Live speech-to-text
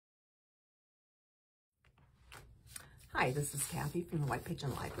Hi, this is Kathy from the White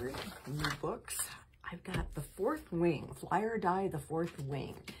Pigeon Library. New books. I've got The Fourth Wing, Fly or Die, The Fourth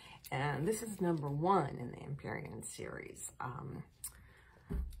Wing. And this is #1 in the Empyrean series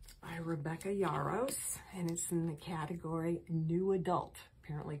by Rebecca Yarros. And it's in the category New Adult,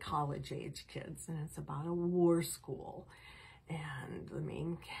 apparently college-age kids. And it's about a war school. And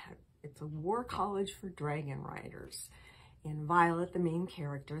it's a war college for dragon riders. And Violet, the main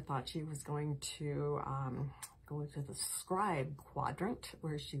character, thought she was going to go to the scribe quadrant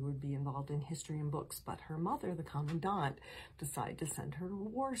where she would be involved in history and books, but her mother, the commandant, decided to send her to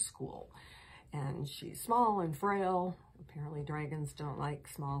war school. And she's small and frail. Apparently dragons don't like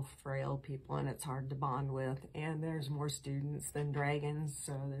small, frail people, and it's hard to bond with. And there's more students than dragons,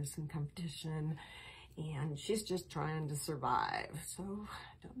 so there's some competition. And she's just trying to survive. So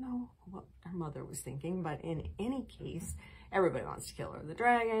I don't know what her mother was thinking, but in any case, everybody wants to kill her. The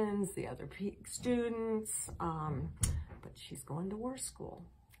dragons, the other students, but she's going to war school.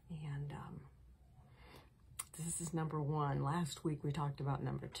 And this is #1. Last week we talked about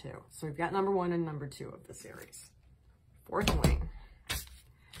 #2. So we've got #1 and #2 of the series. Fourth Wing.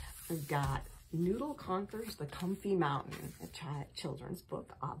 We've got Noodle Conquers the Comfy Mountain, a children's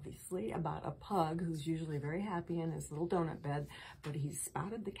book, obviously, about a pug who's usually very happy in his little donut bed, but he's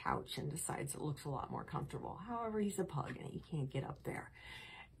spotted the couch and decides it looks a lot more comfortable. However, he's a pug and he can't get up there.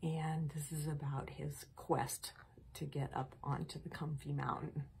 And this is about his quest to get up onto the comfy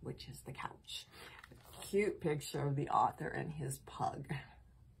mountain, which is the couch. A cute picture of the author and his pug.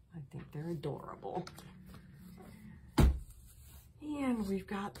 I think they're adorable. And we've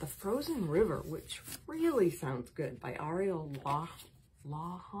got The Frozen River, which really sounds good, by Ariel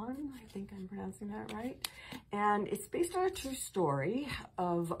Lawhon. I think I'm pronouncing that right. And it's based on a true story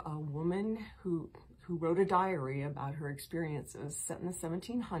of a woman who wrote a diary about her experiences set in the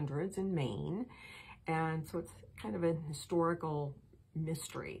 1700s in Maine. And so it's kind of a historical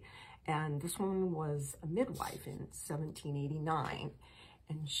mystery. And this woman was a midwife in 1789.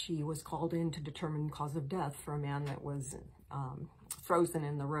 And she was called in to determine the cause of death for a man that was frozen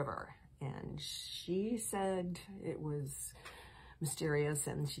in the river. And she said it was mysterious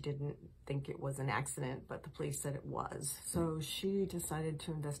and she didn't think it was an accident, but the police said it was. So she decided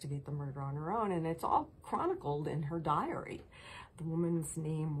to investigate the murder on her own, and it's all chronicled in her diary. The woman's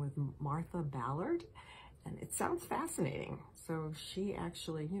name was Martha Ballard, and it sounds fascinating. So she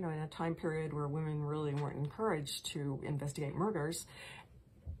actually, in a time period where women really weren't encouraged to investigate murders,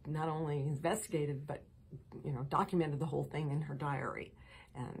 not only investigated, but documented the whole thing in her diary.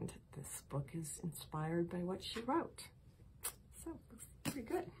 And this book is inspired by what she wrote. So it's pretty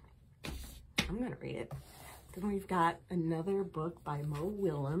good. I'm gonna read it. Then we've got another book by Mo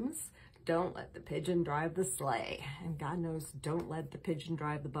Willems, Don't Let the Pigeon Drive the Sleigh. And God knows Don't Let the Pigeon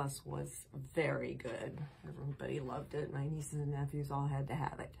Drive the Bus was very good. Everybody loved it. My nieces and nephews all had to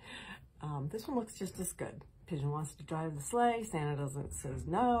have it. This one looks just as good. Pigeon wants to drive the sleigh. Santa says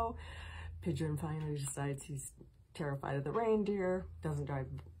no. Pigeon finally decides he's terrified of the reindeer, doesn't drive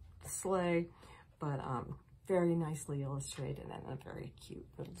the sleigh, but very nicely illustrated and a very cute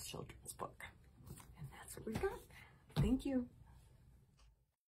little children's book. And that's what we got. Thank you.